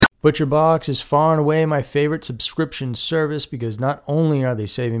ButcherBox is far and away my favorite subscription service because not only are they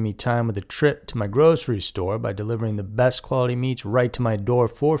saving me time with a trip to my grocery store by delivering the best quality meats right to my door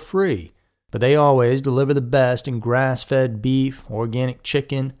for free, but they always deliver the best in grass-fed beef, organic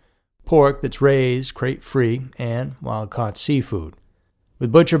chicken, pork that's raised, crate-free, and wild-caught seafood.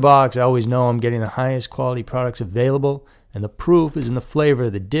 With ButcherBox, I always know I'm getting the highest quality products available, and the proof is in the flavor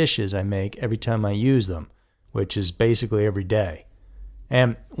of the dishes I make every time I use them, which is basically every day.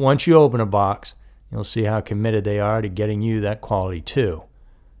 And once you open a box, you'll see how committed they are to getting you that quality too.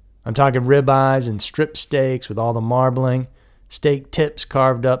 I'm talking ribeyes and strip steaks with all the marbling, steak tips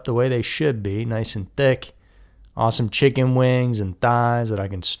carved up the way they should be, nice and thick, awesome chicken wings and thighs that I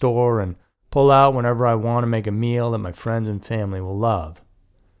can store and pull out whenever I want to make a meal that my friends and family will love.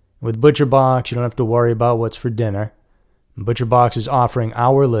 With ButcherBox, you don't have to worry about what's for dinner. ButcherBox is offering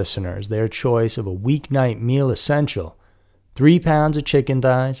our listeners their choice of a weeknight meal essential: 3 pounds of chicken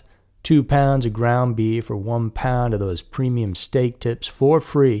thighs, 2 pounds of ground beef, or 1 pound of those premium steak tips for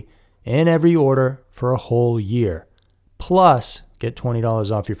free in every order for a whole year. Plus, get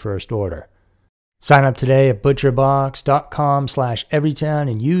 $20 off your first order. Sign up today at butcherbox.com/everytown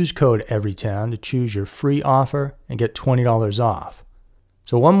and use code everytown to choose your free offer and get $20 off.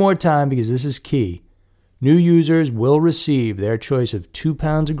 So one more time, because this is key. New users will receive their choice of 2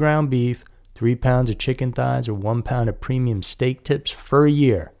 pounds of ground beef, 3 pounds of chicken thighs, or 1 pound of premium steak tips for a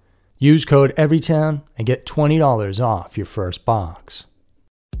year. Use code EVERYTOWN and get $20 off your first box.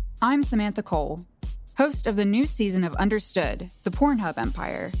 I'm Samantha Cole, host of the new season of Understood, the Pornhub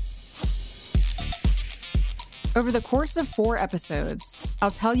Empire. Over the course of 4 episodes,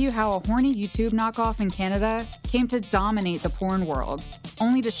 I'll tell you how a horny YouTube knockoff in Canada came to dominate the porn world,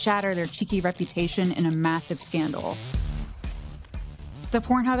 only to shatter their cheeky reputation in a massive scandal. The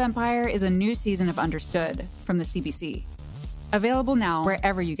Pornhub Empire is a new season of Understood from the CBC. Available now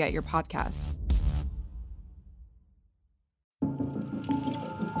wherever you get your podcasts.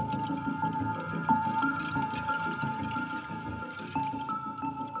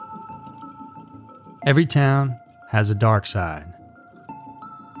 Every town has a dark side.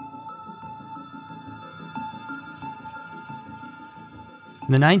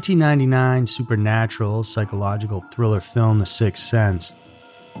 In the 1999 supernatural psychological thriller film The Sixth Sense,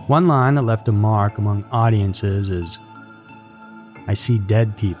 one line that left a mark among audiences is, "I see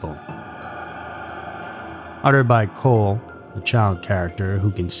dead people." Uttered by Cole, a child character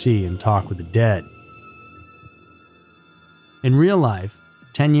who can see and talk with the dead. In real life,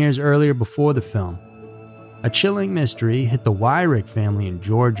 10 years earlier before the film, a chilling mystery hit the Wyrick family in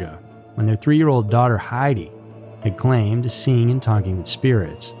Georgia when their 3-year-old daughter Heidi had claimed seeing and talking with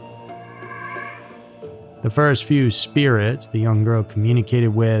spirits. The first few spirits the young girl communicated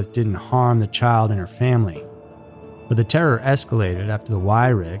with didn't harm the child and her family, but the terror escalated after the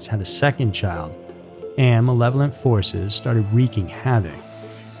Wyricks had a second child, and malevolent forces started wreaking havoc.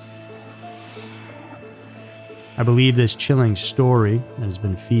 I believe this chilling story that has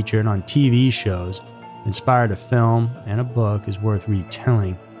been featured on TV shows, inspired a film, and a book is worth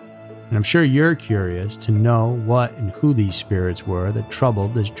retelling, and I'm sure you're curious to know what and who these spirits were that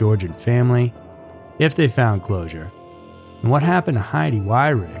troubled this Georgian family, if they found closure, and what happened to Heidi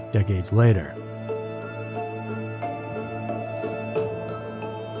Wyrick decades later.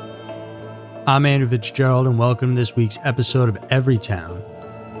 I'm Andrew Fitzgerald, and welcome to this week's episode of Everytown.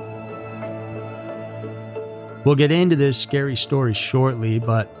 We'll get into this scary story shortly,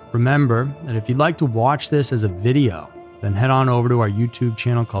 but remember that if you'd like to watch this as a video, then head on over to our YouTube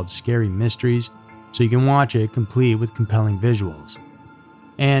channel called Scary Mysteries so you can watch it complete with compelling visuals.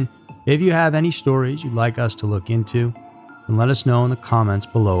 And if you have any stories you'd like us to look into, then let us know in the comments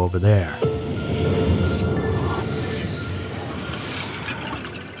below over there.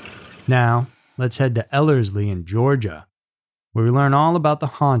 Now, let's head to Ellerslie in Georgia, where we learn all about the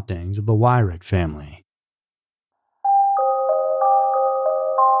hauntings of the Wyrick family.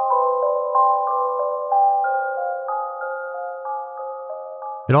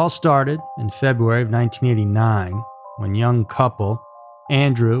 It all started in February of 1989 when young couple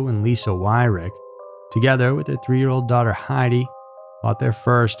Andrew and Lisa Wyrick, together with their 3-year-old daughter Heidi, bought their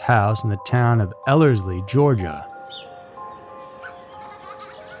first house in the town of Ellerslie, Georgia.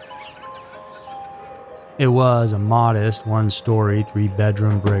 It was a modest 1-story,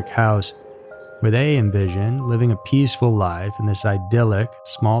 3-bedroom brick house where they envisioned living a peaceful life in this idyllic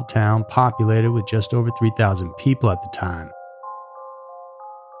small town populated with just over 3,000 people at the time.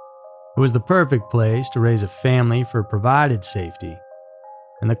 It was the perfect place to raise a family for provided safety,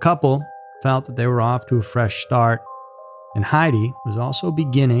 and the couple felt that they were off to a fresh start, and Heidi was also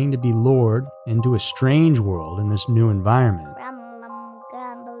beginning to be lured into a strange world in this new environment.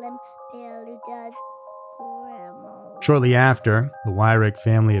 Shortly after the Wyrick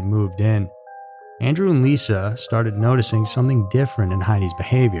family had moved in, Andrew and Lisa started noticing something different in Heidi's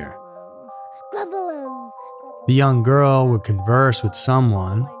behavior. The young girl would converse with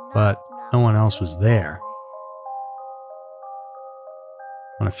someone, but no one else was there.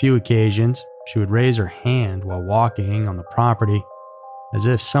 On a few occasions, she would raise her hand while walking on the property, as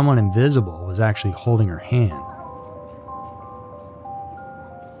if someone invisible was actually holding her hand.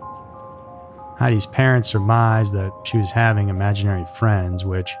 Heidi's parents surmised that she was having imaginary friends,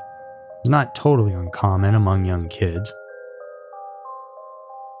 which was not totally uncommon among young kids.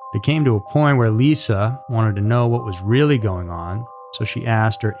 It came to a point where Lisa wanted to know what was really going on, so she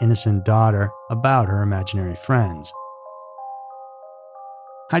asked her innocent daughter about her imaginary friends.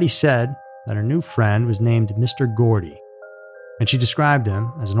 Heidi said that her new friend was named Mr. Gordy, and she described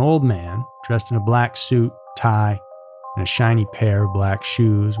him as an old man dressed in a black suit, tie, and a shiny pair of black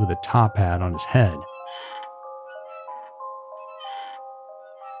shoes with a top hat on his head.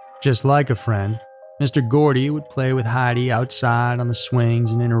 Just like a friend, Mr. Gordy would play with Heidi outside on the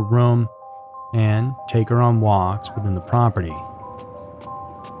swings and in her room, and take her on walks within the property.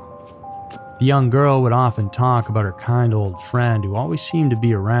 The young girl would often talk about her kind old friend who always seemed to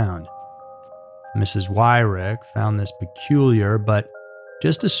be around. Mrs. Wyrick found this peculiar, but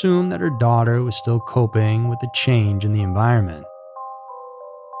just assumed that her daughter was still coping with the change in the environment.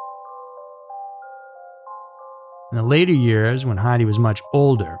 In the later years, when Heidi was much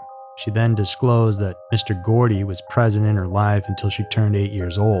older, she then disclosed that Mr. Gordy was present in her life until she turned 8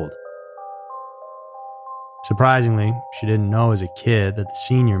 years old. Surprisingly, she didn't know as a kid that the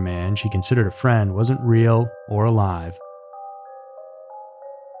senior man she considered a friend wasn't real or alive.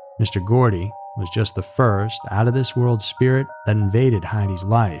 Mr. Gordy was just the first out-of-this-world spirit that invaded Heidi's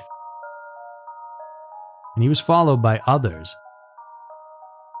life. And he was followed by others,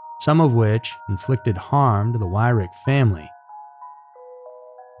 some of which inflicted harm to the Wyrick family,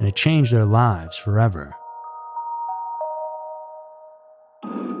 and it changed their lives forever.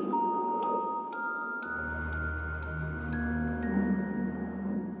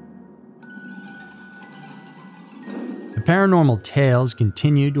 The paranormal tales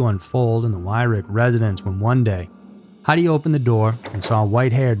continued to unfold in the Wyrick residence when one day, Heidi opened the door and saw a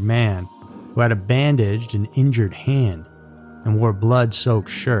white-haired man who had a bandaged and injured hand and wore a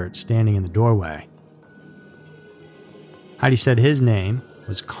blood-soaked shirt standing in the doorway. Heidi said his name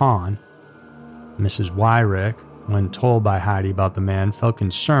was Con. Mrs. Wyrick, when told by Heidi about the man, felt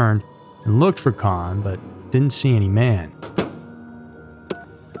concerned and looked for Con, but didn't see any man.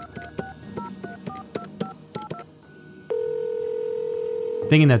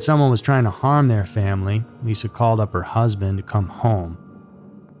 Thinking that someone was trying to harm their family, Lisa called up her husband to come home.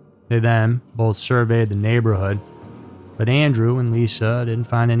 They then both surveyed the neighborhood, but Andrew and Lisa didn't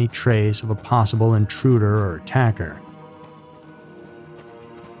find any trace of a possible intruder or attacker.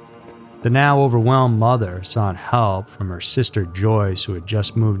 The now overwhelmed mother sought help from her sister Joyce, who had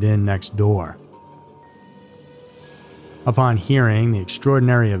just moved in next door. Upon hearing the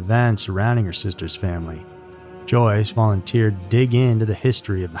extraordinary events surrounding her sister's family, Joyce volunteered to dig into the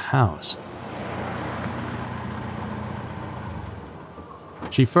history of the house.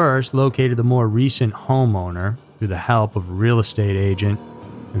 She first located the more recent homeowner through the help of a real estate agent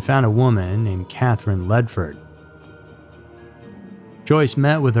and found a woman named Catherine Ledford. Joyce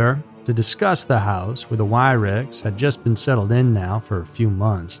met with her to discuss the house where the Wyricks had just been settled in now for a few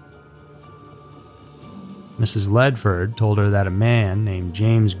months. Mrs. Ledford told her that a man named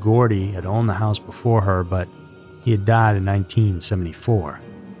James Gordy had owned the house before her, but he had died in 1974.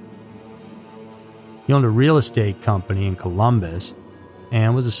 He owned a real estate company in Columbus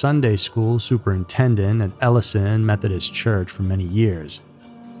and was a Sunday school superintendent at Ellerslie Methodist Church for many years.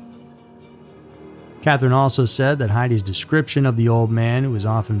 Catherine also said that Heidi's description of the old man who was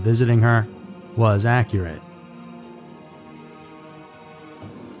often visiting her was accurate.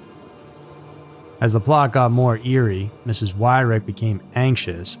 As the plot got more eerie, Mrs. Wyrick became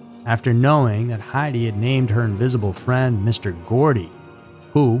anxious after knowing that Heidi had named her invisible friend Mr. Gordy,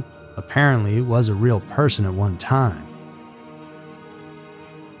 who apparently was a real person at one time.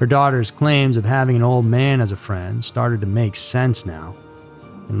 Her daughter's claims of having an old man as a friend started to make sense now,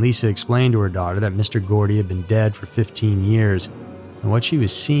 and Lisa explained to her daughter that Mr. Gordy had been dead for 15 years, and what she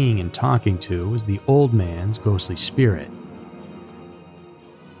was seeing and talking to was the old man's ghostly spirit.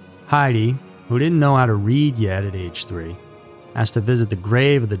 Heidi, who didn't know how to read yet at age 3, asked to visit the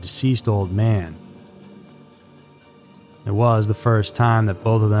grave of the deceased old man. It was the first time that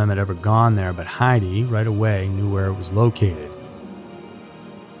both of them had ever gone there, but Heidi right away knew where it was located.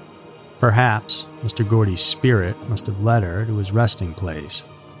 Perhaps Mr. Gordy's spirit must have led her to his resting place.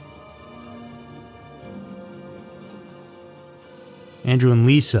 Andrew and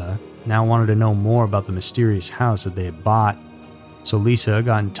Lisa now wanted to know more about the mysterious house that they had bought, so Lisa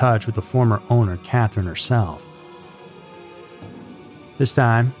got in touch with the former owner, Catherine herself. This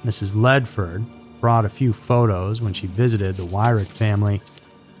time, Mrs. Ledford brought a few photos when she visited the Wyrick family,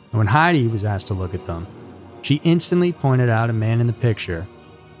 and when Heidi was asked to look at them, she instantly pointed out a man in the picture,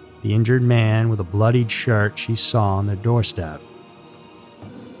 the injured man with a bloodied shirt she saw on their doorstep.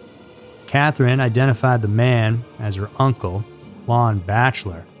 Catherine identified the man as her uncle, Lon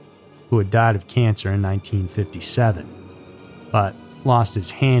Batchelor, who had died of cancer in 1957, but lost his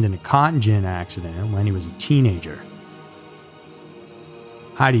hand in a cotton gin accident when he was a teenager.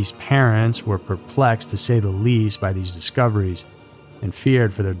 Heidi's parents were perplexed to say the least by these discoveries and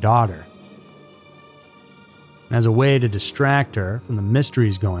feared for their daughter. And as a way to distract her from the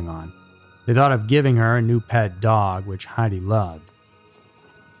mysteries going on, they thought of giving her a new pet dog, which Heidi loved.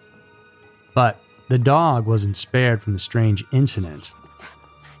 But the dog wasn't spared from the strange incidents.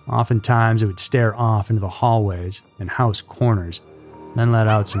 Oftentimes, it would stare off into the hallways and house corners, then let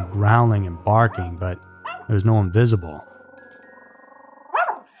out some growling and barking, but there was no one visible.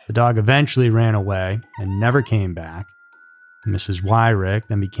 The dog eventually ran away and never came back. Mrs. Wyrick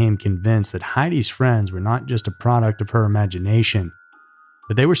then became convinced that Heidi's friends were not just a product of her imagination,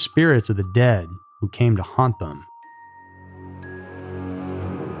 but they were spirits of the dead who came to haunt them.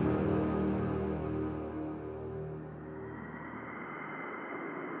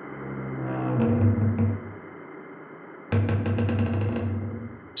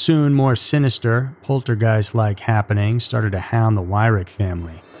 Soon, more sinister, poltergeist-like happenings started to hound the Wyrick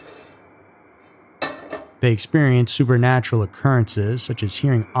family. They experienced supernatural occurrences, such as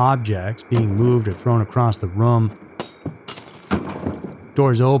hearing objects being moved or thrown across the room,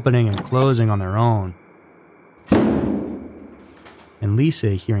 doors opening and closing on their own, and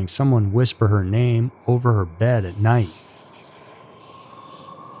Lisa hearing someone whisper her name over her bed at night.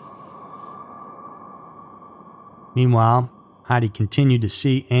 Meanwhile, Heidi continued to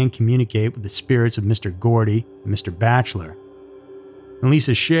see and communicate with the spirits of Mr. Gordy and Mr. Batchelor. And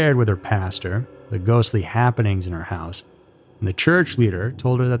Lisa shared with her pastor the ghostly happenings in her house, and the church leader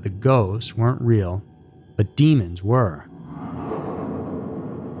told her that the ghosts weren't real, but demons were.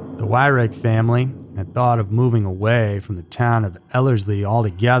 The Wyrick family had thought of moving away from the town of Ellerslie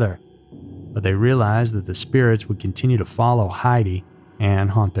altogether, but they realized that the spirits would continue to follow Heidi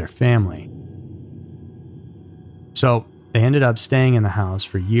and haunt their family. So, they ended up staying in the house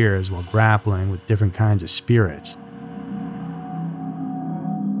for years while grappling with different kinds of spirits.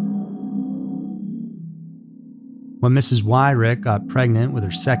 When Mrs. Wyrick got pregnant with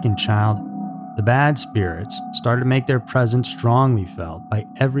her second child, the bad spirits started to make their presence strongly felt by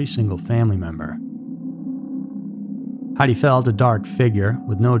every single family member. Heidi felt a dark figure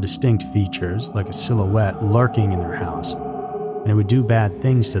with no distinct features, like a silhouette, lurking in their house, and it would do bad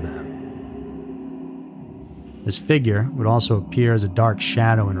things to them. This figure would also appear as a dark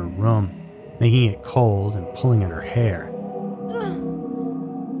shadow in her room, making it cold and pulling at her hair.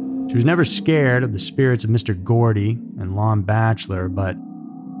 She was never scared of the spirits of Mr. Gordy and Lon Batchelor, but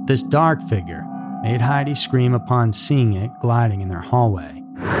this dark figure made Heidi scream upon seeing it gliding in their hallway.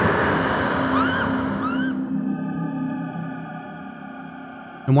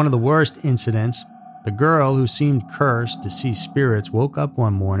 In one of the worst incidents, the girl who seemed cursed to see spirits woke up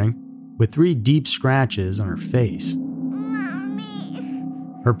one morning with 3 deep scratches on her face.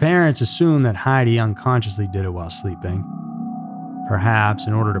 Her parents assumed that Heidi unconsciously did it while sleeping, perhaps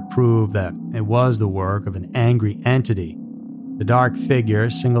in order to prove that it was the work of an angry entity. The dark figure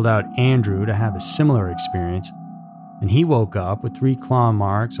singled out Andrew to have a similar experience, and he woke up with 3 claw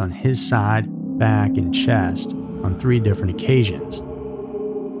marks on his side, back, and chest on 3 different occasions.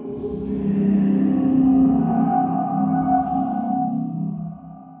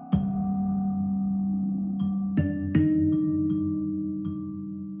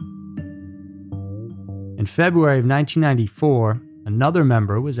 In February of 1994, another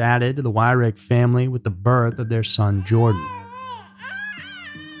member was added to the Wyrick family with the birth of their son Jordan.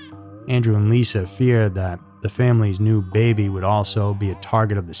 Andrew and Lisa feared that the family's new baby would also be a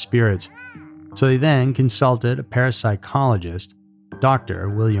target of the spirits, so they then consulted a parapsychologist, Dr.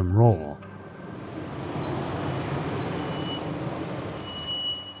 William Roll.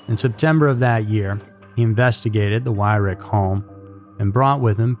 In September of that year, he investigated the Wyrick home and brought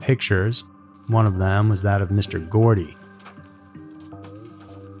with him pictures. One of them was that of Mr. Gordy.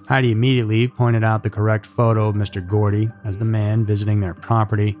 Heidi immediately pointed out the correct photo of Mr. Gordy as the man visiting their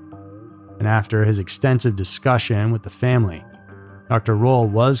property, and after his extensive discussion with the family, Dr. Roll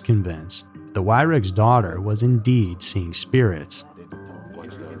was convinced that the Wyrick's daughter was indeed seeing spirits.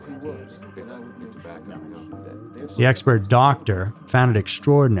 The expert doctor found it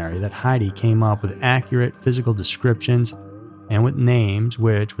extraordinary that Heidi came up with accurate physical descriptions and with names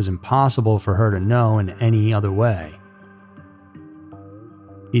which was impossible for her to know in any other way.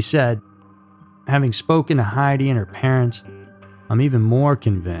 He said, "Having spoken to Heidi and her parents, I'm even more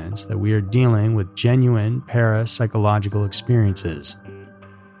convinced that we are dealing with genuine parapsychological experiences."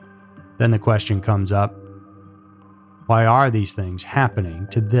 Then the question comes up, why are these things happening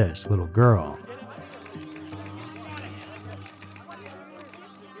to this little girl?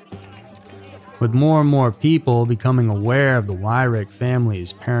 With more and more people becoming aware of the Wyrick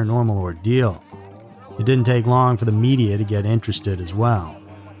family's paranormal ordeal, it didn't take long for the media to get interested as well.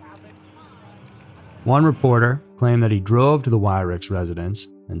 One reporter claimed that he drove to the Wyrick's residence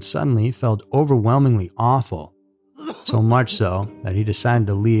and suddenly felt overwhelmingly awful, so much so that he decided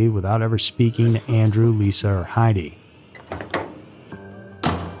to leave without ever speaking to Andrew, Lisa, or Heidi.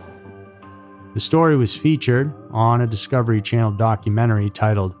 The story was featured on a Discovery Channel documentary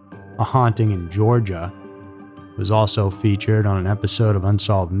titled A Haunting in Georgia. It was also featured on an episode of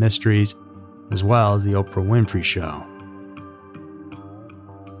Unsolved Mysteries, as well as The Oprah Winfrey Show.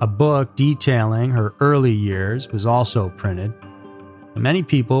 A book detailing her early years was also printed, and many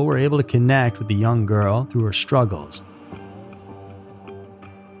people were able to connect with the young girl through her struggles.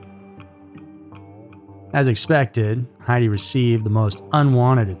 As expected, Heidi received the most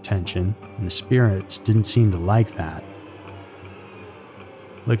unwanted attention, and the spirits didn't seem to like that.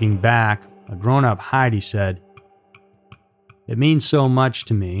 Looking back, a grown-up Heidi said, "It means so much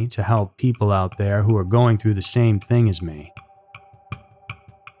to me to help people out there who are going through the same thing as me."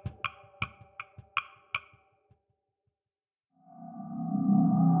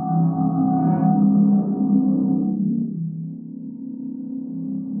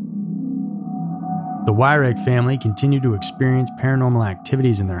 The Wyrick family continued to experience paranormal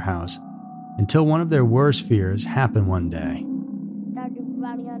activities in their house until one of their worst fears happened one day.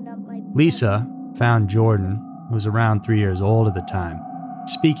 Lisa found Jordan, who was around 3 years old at the time,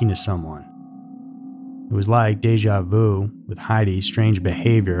 speaking to someone. It was like deja vu with Heidi's strange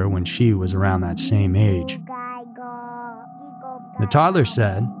behavior when she was around that same age. The toddler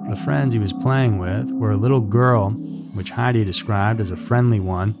said the friends he was playing with were a little girl, which Heidi described as a friendly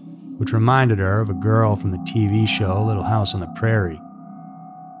one, which reminded her of a girl from the TV show Little House on the Prairie.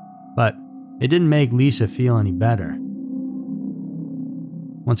 But it didn't make Lisa feel any better.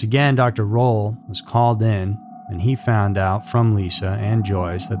 Once again, Dr. Roll was called in, and he found out from Lisa and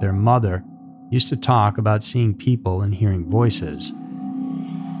Joyce that their mother used to talk about seeing people and hearing voices.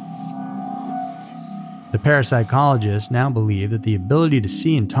 The parapsychologists now believe that the ability to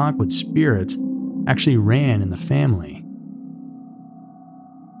see and talk with spirits actually ran in the family.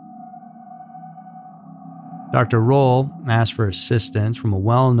 Dr. Roll asked for assistance from a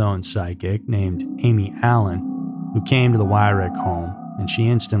well-known psychic named Amy Allen, who came to the Wyrick home, and she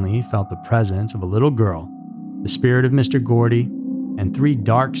instantly felt the presence of a little girl, the spirit of Mr. Gordy, and 3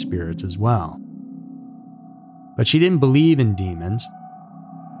 dark spirits as well. But she didn't believe in demons.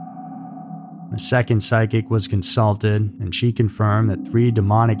 The second psychic was consulted, and she confirmed that 3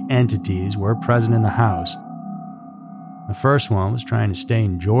 demonic entities were present in the house. The first one was trying to stay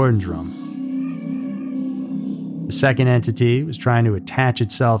in Jordan's room. The second entity was trying to attach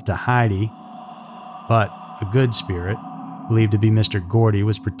itself to Heidi, but a good spirit, believed to be Mr. Gordy,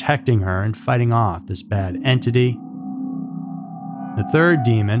 was protecting her and fighting off this bad entity. The third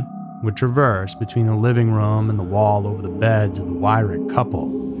demon would traverse between the living room and the wall over the beds of the Wyrick couple.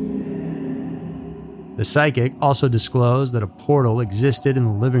 The psychic also disclosed that a portal existed in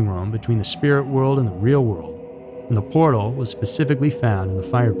the living room between the spirit world and the real world, and the portal was specifically found in the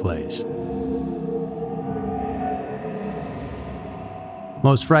fireplace.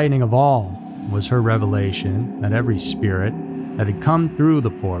 Most frightening of all was her revelation that every spirit that had come through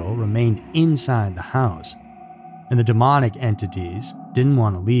the portal remained inside the house, and the demonic entities didn't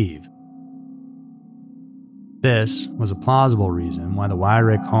want to leave. This was a plausible reason why the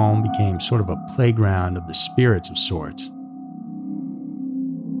Wyrick home became sort of a playground of the spirits of sorts.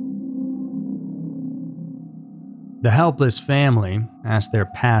 The helpless family asked their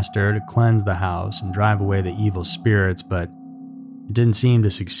pastor to cleanse the house and drive away the evil spirits, but it didn't seem to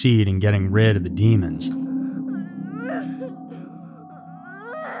succeed in getting rid of the demons.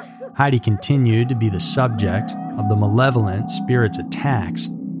 Heidi continued to be the subject of the malevolent spirits' attacks.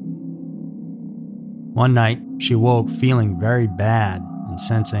 One night, she woke feeling very bad and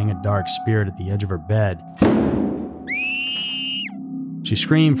sensing a dark spirit at the edge of her bed. She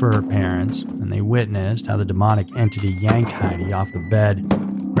screamed for her parents, and they witnessed how the demonic entity yanked Heidi off the bed,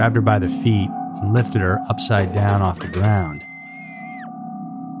 grabbed her by the feet, and lifted her upside down off the ground.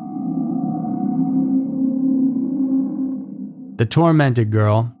 The tormented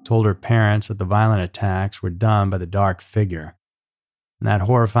girl told her parents that the violent attacks were done by the dark figure. And that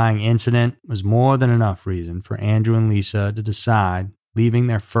horrifying incident was more than enough reason for Andrew and Lisa to decide leaving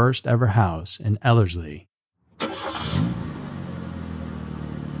their first ever house in Ellerslie.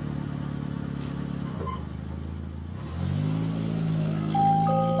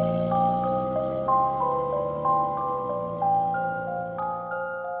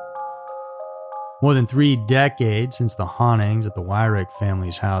 More than 3 decades since the hauntings at the Wyrick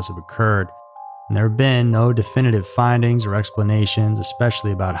family's house have occurred, and there have been no definitive findings or explanations,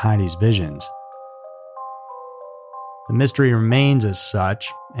 especially about Heidi's visions. The mystery remains as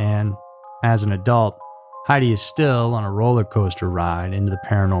such, and as an adult, Heidi is still on a roller coaster ride into the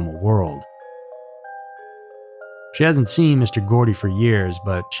paranormal world. She hasn't seen Mr. Gordy for years,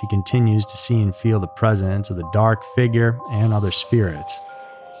 but she continues to see and feel the presence of the dark figure and other spirits.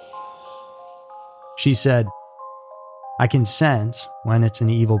 She said, "I can sense when it's an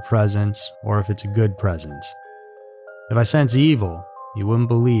evil presence or if it's a good presence. If I sense evil, you wouldn't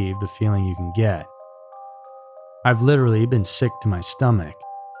believe the feeling you can get. I've literally been sick to my stomach."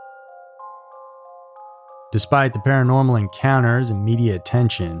 Despite the paranormal encounters and media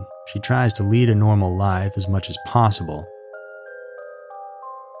attention, she tries to lead a normal life as much as possible.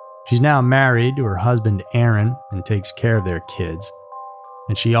 She's now married to her husband Aaron and takes care of their kids,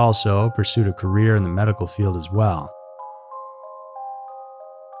 and she also pursued a career in the medical field as well.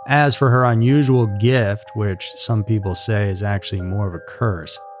 As for her unusual gift, which some people say is actually more of a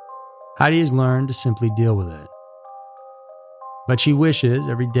curse, Heidi has learned to simply deal with it. But she wishes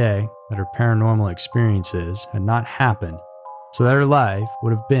every day that her paranormal experiences had not happened so that her life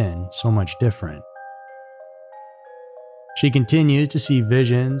would have been so much different. She continues to see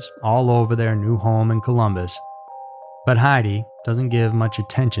visions all over their new home in Columbus, but Heidi doesn't give much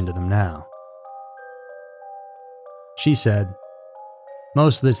attention to them now. She said,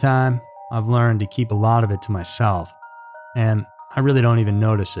 "Most of the time, I've learned to keep a lot of it to myself, and I really don't even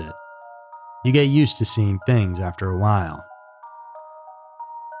notice it. You get used to seeing things after a while."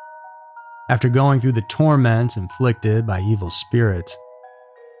 After going through the torments inflicted by evil spirits,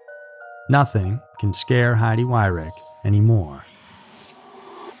 nothing can scare Heidi Wyrick anymore.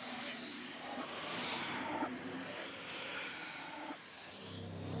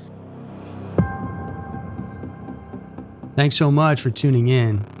 Thanks so much for tuning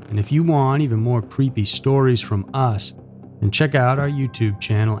in, and if you want even more creepy stories from us, then check out our YouTube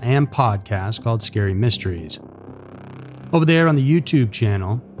channel and podcast called Scary Mysteries. Over there on the YouTube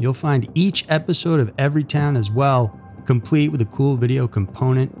channel, you'll find each episode of Every Town as well, complete with a cool video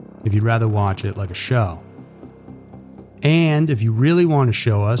component if you'd rather watch it like a show. And if you really want to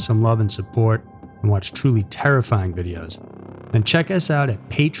show us some love and support and watch truly terrifying videos, then check us out at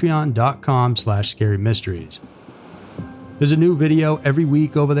patreon.com/scarymysteries. There's a new video every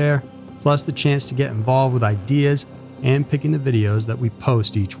week over there, plus the chance to get involved with ideas and picking the videos that we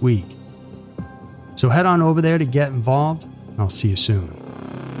post each week. So head on over there to get involved, and I'll see you soon.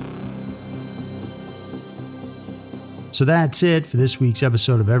 So that's it for this week's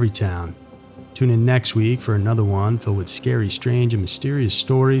episode of Everytown. Tune in next week for another one filled with scary, strange, and mysterious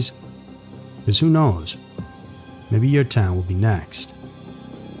stories. Because who knows, maybe your town will be next.